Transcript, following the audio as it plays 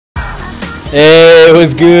Hey, it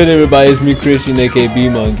was good, everybody. It's me, Christian, aka B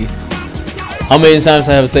Monkey. How many times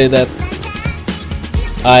I have said that?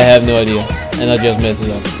 I have no idea, and I just messed it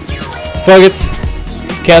up. Fuck it.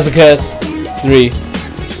 Castle Cat 3.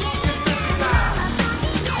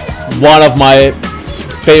 One of my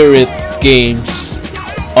favorite games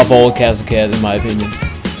of all Castle Cat, in my opinion.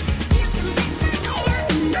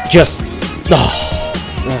 Just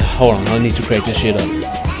hold on, I need to crack this shit up.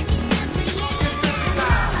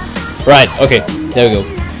 Right, okay, there we go.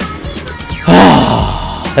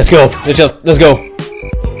 Let's go. Let's go.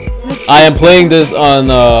 I am playing this on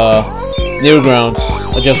Newgrounds.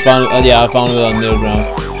 I just found I found it on Newgrounds.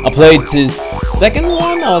 I played the second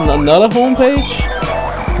one on another homepage,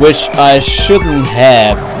 which I shouldn't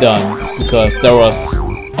have done because there was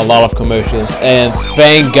a lot of commercials. And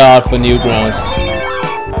thank God for Newgrounds.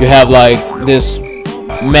 You have like this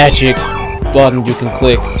magic button you can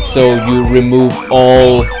click, so you remove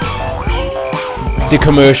all the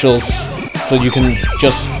commercials, so you can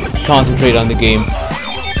just concentrate on the game.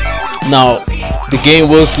 Now, the game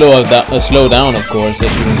will slow down, of course, as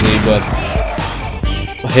you can see, but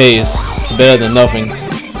hey, it's better than nothing.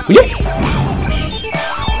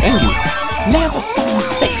 Thank you. Never so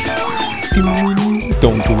safe.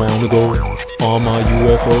 Don't you wanna go on my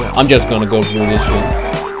UFO? I'm just gonna go through this shit.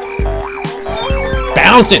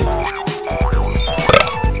 Bouncing.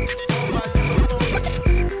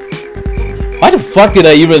 Why the fuck did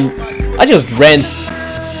I just ran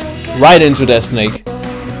right into that snake.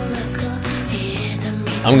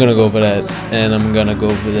 I'm gonna go for that, and I'm gonna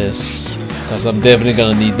go for this, because I'm definitely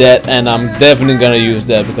gonna need that, and I'm definitely gonna use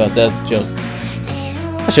that, because that's just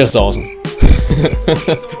awesome.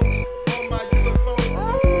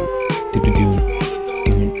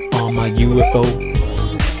 On my UFO,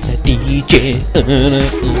 the DJ.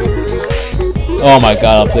 Oh my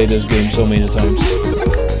god, I played this game so many times.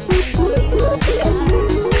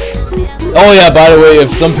 Oh yeah, by the way, if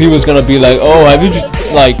some people's gonna be like, oh, have you just,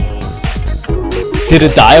 like, did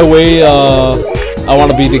it die away, I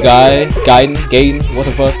wanna be the guy, Gaiden, what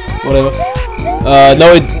the fuck, whatever.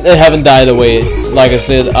 No, it haven't died away. Like I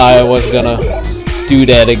said, I was gonna do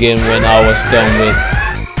that again when I was done with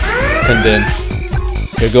Condemned.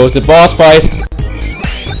 Here goes the boss fight.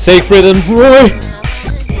 Siegfried and Roy.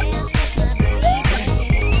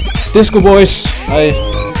 Disco Boys, I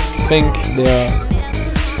think they are.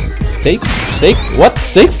 Siegfried,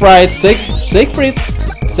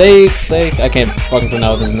 I can't fucking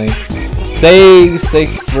pronounce his name.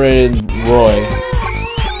 Siegfried Roy.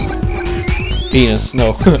 Penis,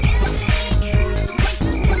 no.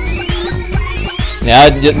 Yeah,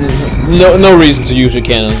 no reason to use your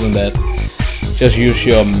cannons on that. Just use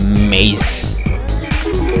your mace.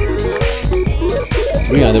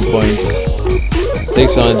 300 points.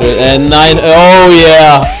 609. Oh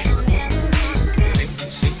yeah!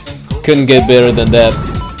 Couldn't get better than that.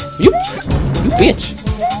 You bitch!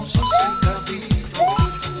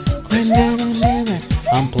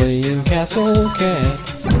 I'm playing Castle Cat.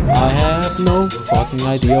 I have no fucking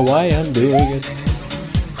idea why I'm doing it.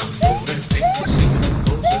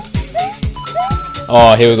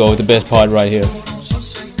 Oh, here we go, the best part right here.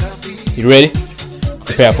 You ready?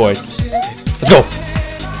 Prepare for it. Let's go!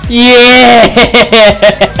 Yeah!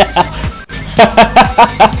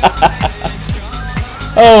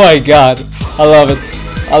 Oh my god, I love it.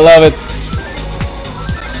 I love it.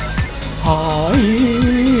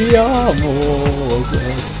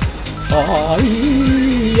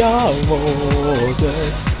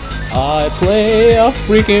 Moses. I play a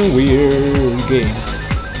freaking weird game.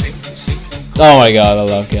 Oh my god, I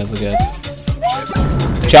love Castle Cat.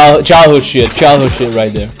 Childhood shit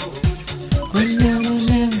right there.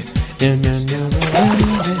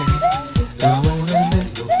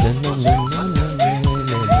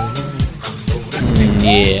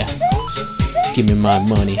 Yeah. Give me my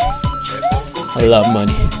money. I love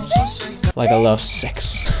money. Like I love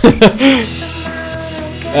sex.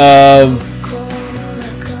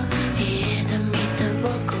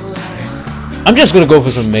 I'm just gonna go for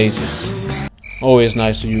some mazes. Always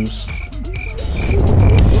nice to use.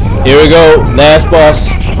 Here we go, last boss,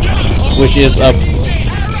 which is a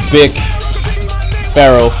big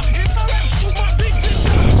pharaoh.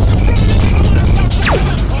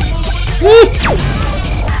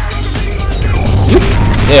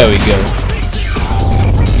 There we go.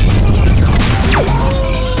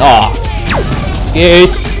 Ah, get.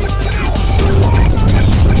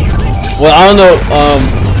 Well, I don't know.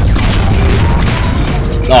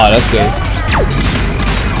 Oh, that's good.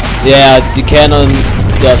 Yeah, the cannon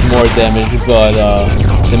does more damage, but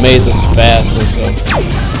the mace is faster, so let's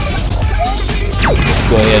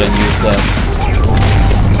go ahead and use that.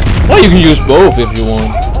 Or you can use both if you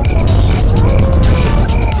want.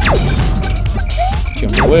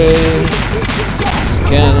 Jump away.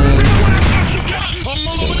 Cannons.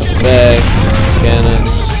 Back.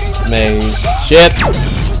 Cannons. Maze. Shit!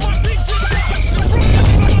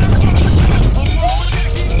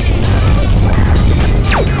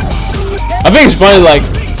 I think it's funny, like,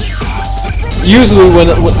 usually when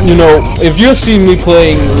you know, if you see me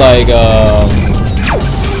playing like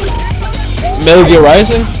Metal Gear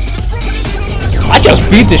Rising, I just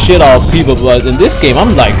beat the shit out of people, but in this game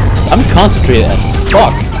I'm concentrated as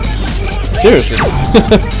fuck. Seriously.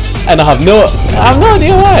 And I have no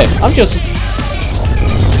idea why. I'm just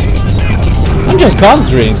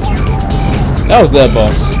concentrating. That was that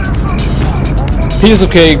boss. Piece of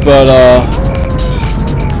cake, but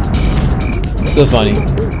still funny.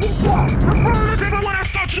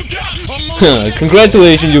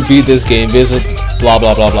 Congratulations, you beat this game. Visit blah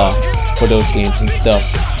blah blah blah for those games and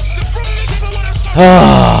stuff.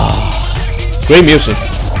 Great music,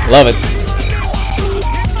 love it.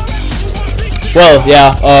 Well,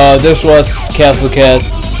 yeah, this was Castle Cat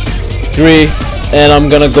 3, and I'm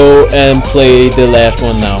gonna go and play the last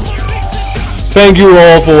one now. Thank you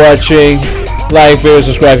all for watching. Like, favorite,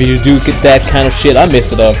 subscribe if you do get that kind of shit. I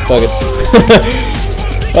messed it up. Fuck it.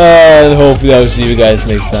 And hopefully I will see you guys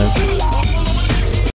next time.